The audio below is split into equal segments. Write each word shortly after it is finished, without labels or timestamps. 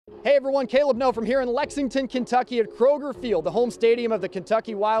Hey everyone, Caleb No from here in Lexington, Kentucky at Kroger Field, the home stadium of the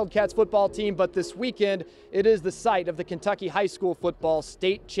Kentucky Wildcats football team. But this weekend, it is the site of the Kentucky High School Football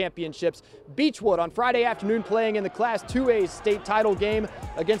State Championships. Beechwood on Friday afternoon playing in the Class 2A state title game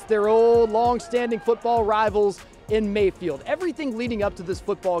against their old long-standing football rivals in Mayfield. Everything leading up to this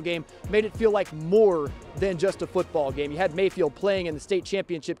football game made it feel like more than just a football game. You had Mayfield playing in the state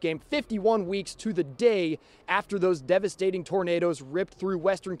championship game 51 weeks to the day after those devastating tornadoes ripped through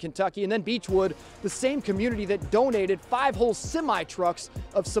western Kentucky. And then Beechwood, the same community that donated 5 whole semi-trucks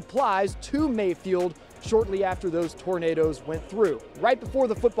of supplies to Mayfield shortly after those tornadoes went through. Right before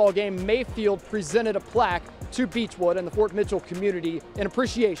the football game, Mayfield presented a plaque to Beechwood and the Fort Mitchell community in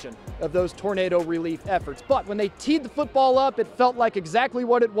appreciation of those tornado relief efforts. But when they teed the football up, it felt like exactly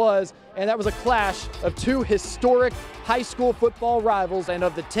what it was, and that was a clash of two historic high school football rivals, and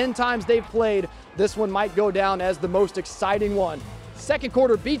of the 10 times they've played, this one might go down as the most exciting one. Second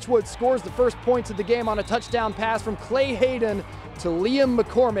quarter, Beechwood scores the first points of the game on a touchdown pass from Clay Hayden to Liam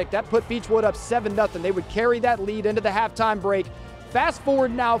McCormick. That put Beechwood up 7-0. They would carry that lead into the halftime break. Fast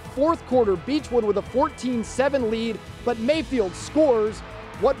forward now, fourth quarter, Beechwood with a 14-7 lead, but Mayfield scores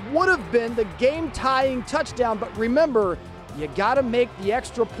what would have been the game-tying touchdown. But remember, you gotta make the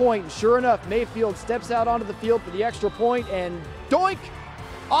extra point. And sure enough, Mayfield steps out onto the field for the extra point and doink!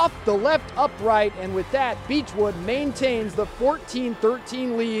 Off the left upright, and with that, Beechwood maintains the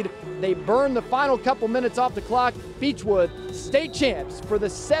 14-13 lead. They burn the final couple minutes off the clock. Beechwood, state champs for the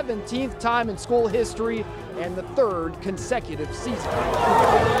 17th time in school history and the 3rd consecutive season.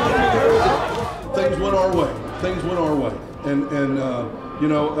 Things went our way. Things went our way. And you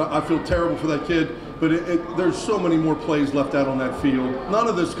know, I feel terrible for that kid, but there's so many more plays left out on that field. None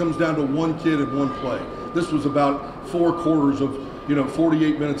of this comes down to one kid and one play. This was about 4 quarters of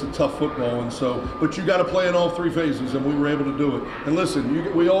 48 minutes of tough football, and so, but you got to play in all 3 phases, and we were able to do it. And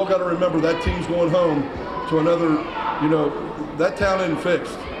listen, we all got to remember that team's going home to another, that town isn't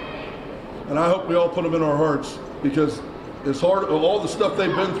fixed. And I hope we all put them in our hearts, because it's hard, all the stuff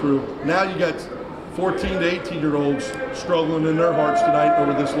they've been through. Now you got 14 to 18-year-olds struggling in their hearts tonight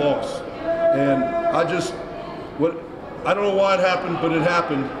over this loss. And I don't know why it happened, but it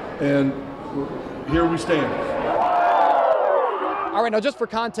happened, and here we stand. All right, now just for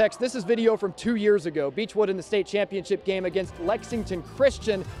context, this is video from 2 years ago. Beechwood in the state championship game against Lexington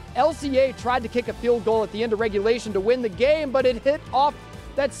Christian. LCA tried to kick a field goal at the end of regulation to win the game, but it hit off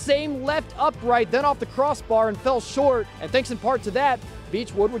that same left upright, then off the crossbar and fell short. And thanks in part to that,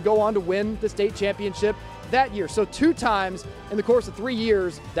 Beechwood would go on to win the state championship that year. So 2 times in the course of 3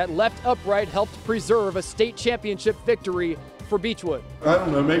 years, that left upright helped preserve a state championship victory for Beechwood. I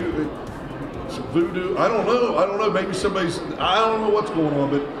don't know, maybe some voodoo. I don't know. Maybe I don't know what's going on,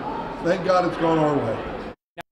 but thank God it's gone our way.